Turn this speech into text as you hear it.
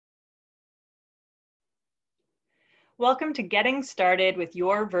Welcome to Getting Started with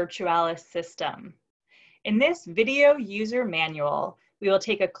your Virtualis system. In this video user manual, we will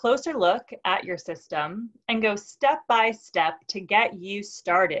take a closer look at your system and go step by step to get you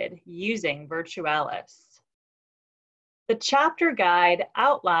started using Virtualis. The chapter guide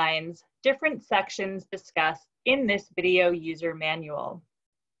outlines different sections discussed in this video user manual.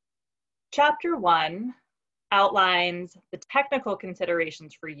 Chapter 1 outlines the technical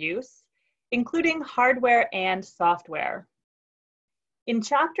considerations for use, including hardware and software. In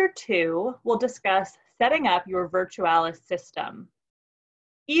Chapter 2, we'll discuss setting up your Virtualis system.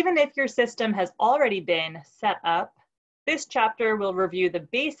 Even if your system has already been set up, this chapter will review the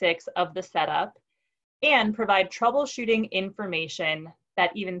basics of the setup and provide troubleshooting information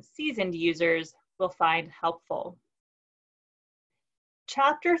that even seasoned users will find helpful.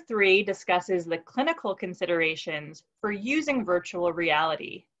 Chapter 3 discusses the clinical considerations for using virtual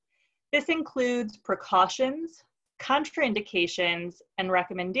reality. This includes precautions, contraindications, and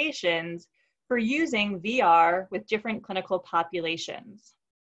recommendations for using VR with different clinical populations.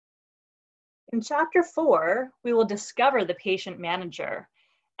 In Chapter 4, we will discover the patient manager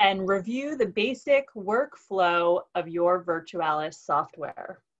and review the basic workflow of your Virtualis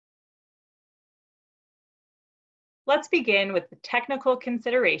software. Let's begin with the technical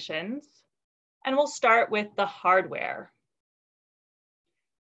considerations, and we'll start with the hardware.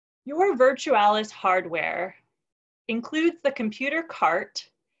 Your Virtualis hardware includes the computer cart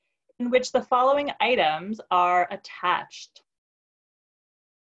in which the following items are attached.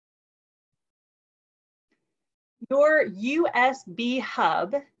 Your USB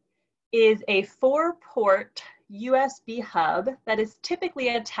hub is a 4-port USB hub that is typically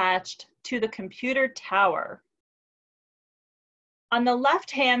attached to the computer tower. On the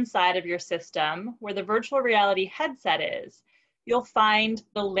left-hand side of your system, where the virtual reality headset is, you'll find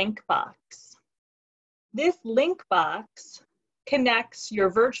the link box. This link box connects your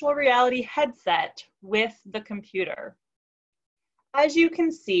virtual reality headset with the computer. As you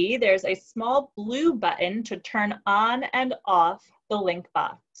can see, there's a small blue button to turn on and off the link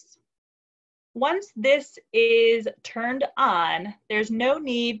box. Once this is turned on, there's no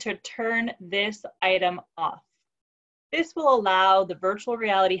need to turn this item off. This will allow the virtual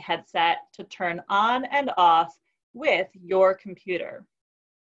reality headset to turn on and off with your computer.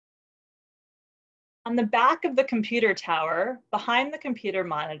 On the back of the computer tower, behind the computer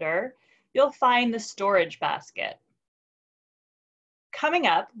monitor, you'll find the storage basket. Coming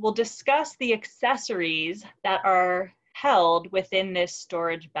up, we'll discuss the accessories that are held within this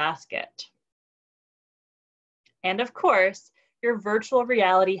storage basket. And of course, your virtual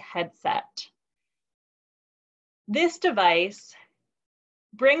reality headset. This device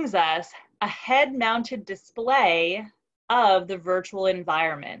brings us a head-mounted display of the virtual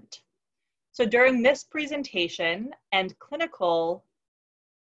environment. So during this presentation and clinical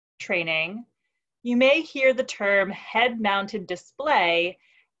training, you may hear the term head-mounted display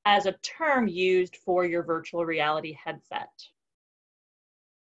as a term used for your virtual reality headset.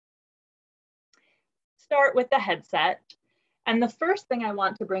 Start with the headset, and the first thing I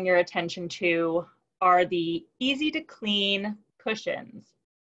want to bring your attention to are the easy-to-clean cushions.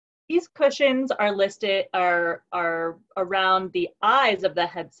 These cushions are around the eyes of the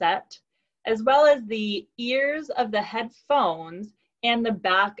headset, as well as the ears of the headphones and the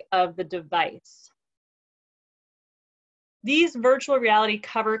back of the device. These virtual reality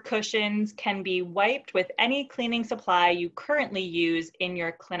cover cushions can be wiped with any cleaning supply you currently use in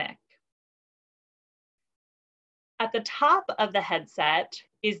your clinic. At the top of the headset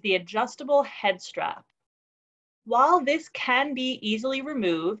is the adjustable head strap. While this can be easily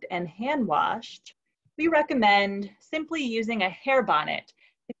removed and hand washed, we recommend simply using a hair bonnet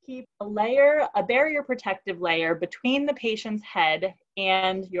to keep a barrier protective layer between the patient's head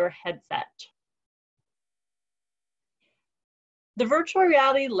and your headset. The virtual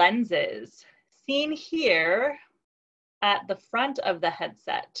reality lenses seen here at the front of the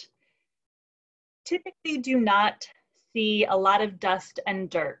headset typically do not see a lot of dust and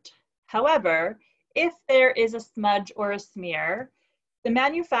dirt. However, if there is a smudge or a smear, the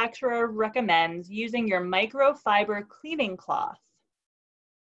manufacturer recommends using your microfiber cleaning cloth.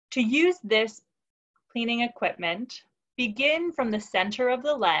 To use this cleaning equipment, begin from the center of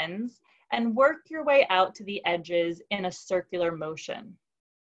the lens and work your way out to the edges in a circular motion.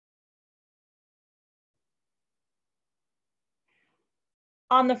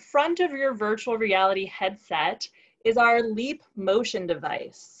 On the front of your virtual reality headset is our Leap motion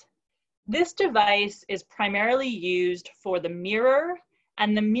device. This device is primarily used for the mirror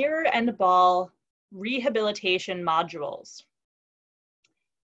and the mirror and ball rehabilitation modules.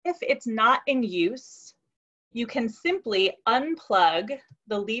 If it's not in use, you can simply unplug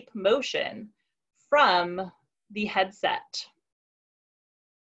the Leap Motion from the headset.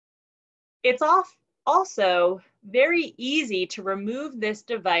 It's also very easy to remove this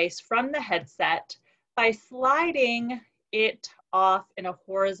device from the headset by sliding it off in a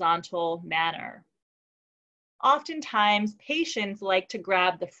horizontal manner. Oftentimes, patients like to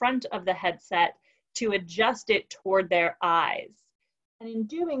grab the front of the headset to adjust it toward their eyes. And in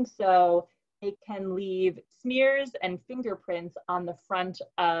doing so, they can leave smears and fingerprints on the front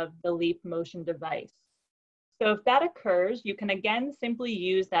of the Leap Motion device. So if that occurs, you can again simply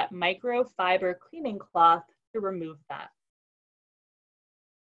use that microfiber cleaning cloth to remove that.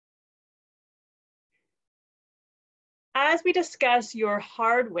 As we discuss your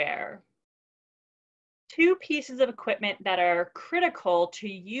hardware, two pieces of equipment that are critical to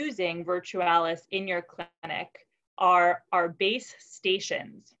using Virtualis in your clinic are our base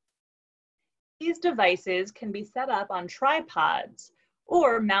stations. These devices can be set up on tripods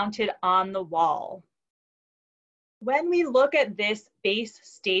or mounted on the wall. When we look at this base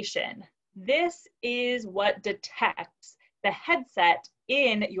station, this is what detects the headset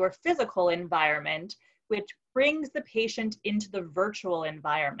in your physical environment, which brings the patient into the virtual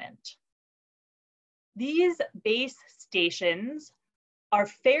environment. These base stations are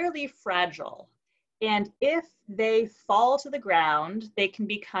fairly fragile, and if they fall to the ground, they can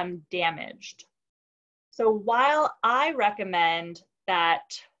become damaged. So while I recommend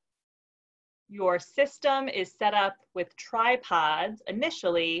that your system is set up with tripods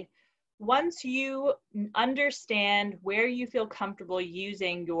initially, once you understand where you feel comfortable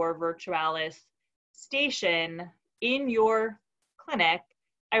using your Virtualis station in your clinic,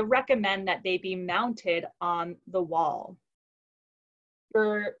 I recommend that they be mounted on the wall.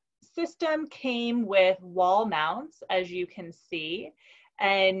 Your system came with wall mounts, as you can see,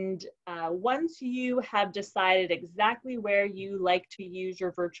 and once you have decided exactly where you like to use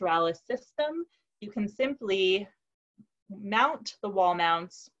your Virtualis system, you can simply mount the wall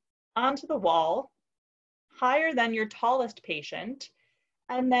mounts onto the wall, higher than your tallest patient,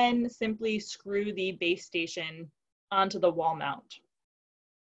 and then simply screw the base station onto the wall mount.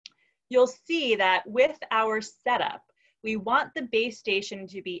 You'll see that with our setup, we want the base station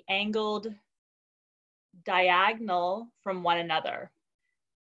to be angled diagonal from one another.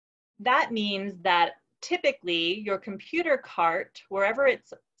 That means that typically your computer cart, wherever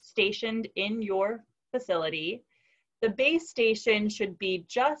it's stationed in your facility, the base station should be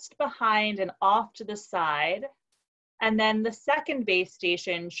just behind and off to the side, and then the second base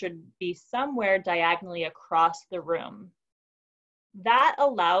station should be somewhere diagonally across the room. That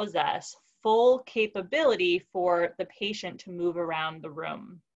allows us full capability for the patient to move around the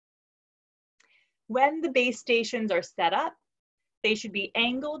room. When the base stations are set up, they should be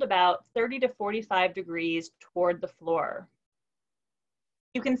angled about 30 to 45 degrees toward the floor.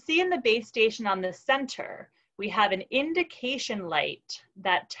 You can see in the base station on the center, we have an indication light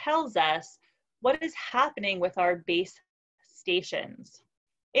that tells us what is happening with our base stations.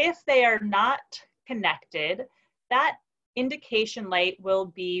 If they are not connected, that indication light will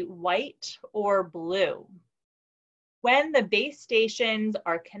be white or blue. When the base stations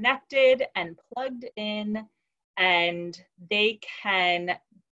are connected and plugged in, and they can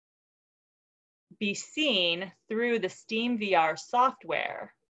be seen through the SteamVR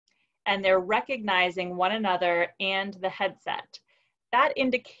software, and they're recognizing one another and the headset, that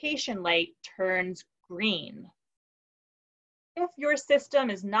indication light turns green. If your system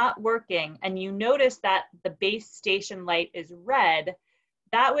is not working and you notice that the base station light is red,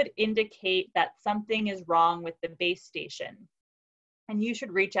 that would indicate that something is wrong with the base station, and you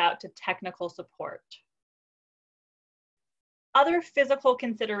should reach out to technical support. Other physical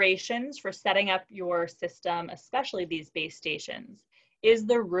considerations for setting up your system, especially these base stations, is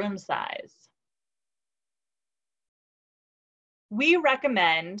the room size. We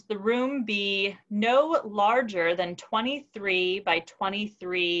recommend the room be no larger than 23 by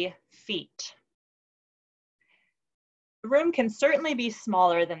 23 feet. The room can certainly be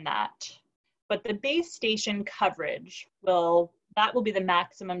smaller than that, but the base station coverage will be the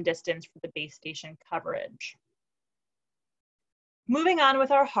maximum distance for the base station coverage. Moving on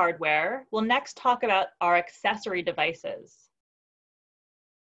with our hardware, we'll next talk about our accessory devices.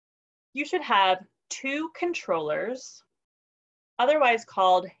 You should have 2 controllers, otherwise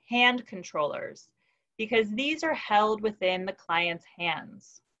called hand controllers, because these are held within the client's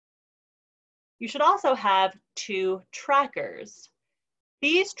hands. You should also have 2 trackers.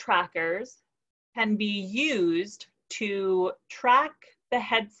 These trackers can be used to track the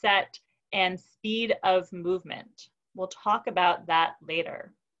headset and speed of movement. We'll talk about that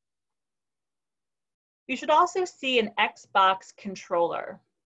later. You should also see an Xbox controller.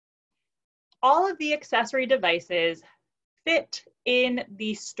 All of the accessory devices fit in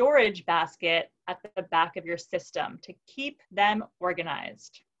the storage basket at the back of your system to keep them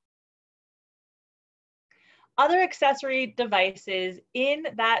organized. Other accessory devices in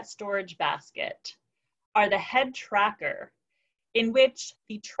that storage basket are the head tracker, in which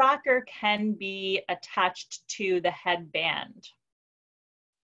the tracker can be attached to the headband.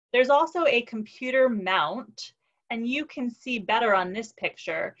 There's also a computer mount, and you can see better on this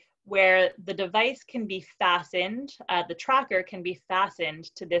picture where the device can be fastened, the tracker can be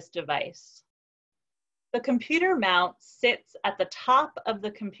fastened to this device. The computer mount sits at the top of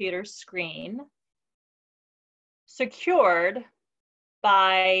the computer screen, secured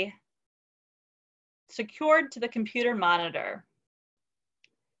to the computer monitor.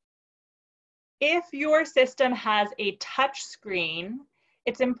 If your system has a touch screen,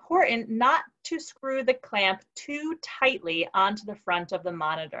 it's important not to screw the clamp too tightly onto the front of the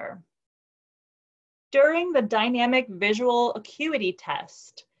monitor. During the dynamic visual acuity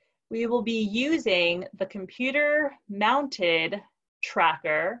test, we will be using the computer mounted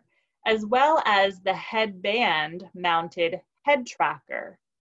tracker as well as the headband mounted head tracker.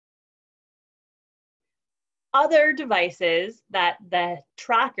 Other devices that the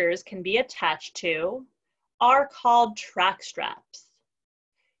trackers can be attached to are called track straps.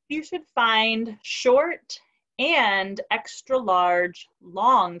 You should find short and extra large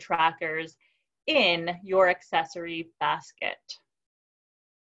long trackers in your accessory basket.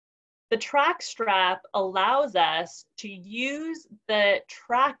 The track strap allows us to use the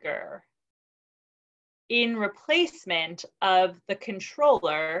tracker in replacement of the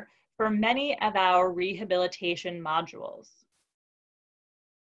controller for many of our rehabilitation modules.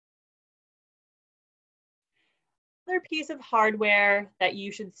 Another piece of hardware that you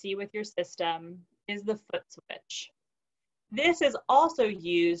should see with your system is the foot switch. This is also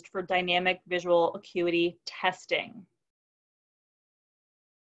used for dynamic visual acuity testing.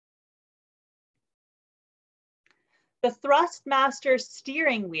 The Thrustmaster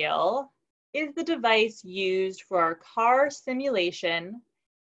steering wheel is the device used for our car simulation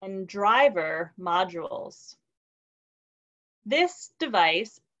and driver modules. This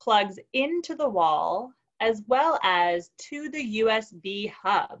device plugs into the wall as well as to the USB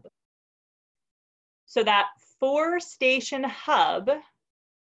hub. So that 4-station hub,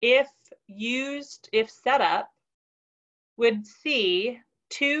 if set up, would see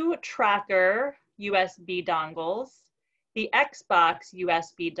 2 tracker USB dongles, the Xbox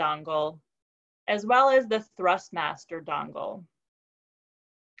USB dongle, as well as the Thrustmaster dongle.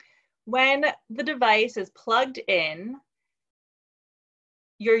 When the device is plugged in,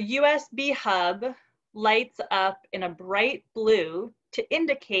 your USB hub lights up in a bright blue to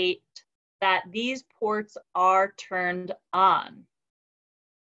indicate that these ports are turned on.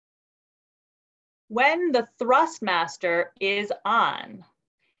 When the Thrustmaster is on,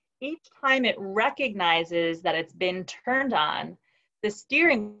 each time it recognizes that it's been turned on, the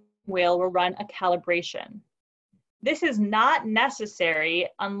steering wheel will run a calibration. This is not necessary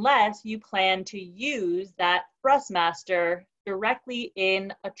unless you plan to use that Thrustmaster directly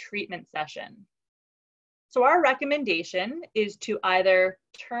in a treatment session. So our recommendation is to either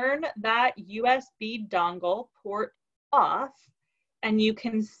turn that USB dongle port off, and you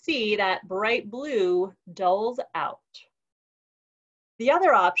can see that bright blue dulls out. The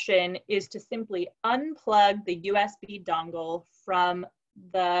other option is to simply unplug the USB dongle from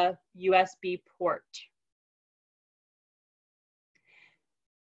the USB port.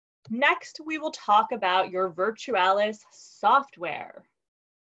 Next, we will talk about your Virtualis software.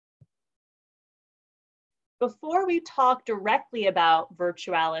 Before we talk directly about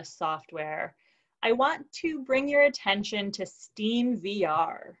Virtualis software, I want to bring your attention to Steam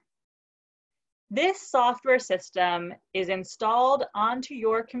VR. This software system is installed onto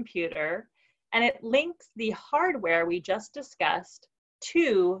your computer, and it links the hardware we just discussed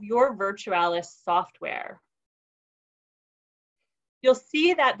to your Virtualis software. You'll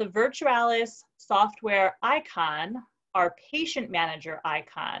see that the Virtualis software icon, our patient manager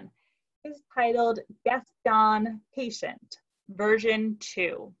icon, is titled Gaston Patient, version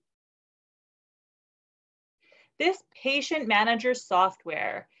 2. This patient manager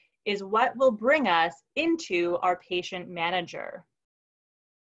software is what will bring us into our patient manager.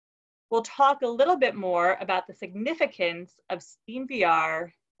 We'll talk a little bit more about the significance of Steam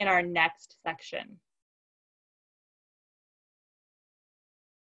VR in our next section.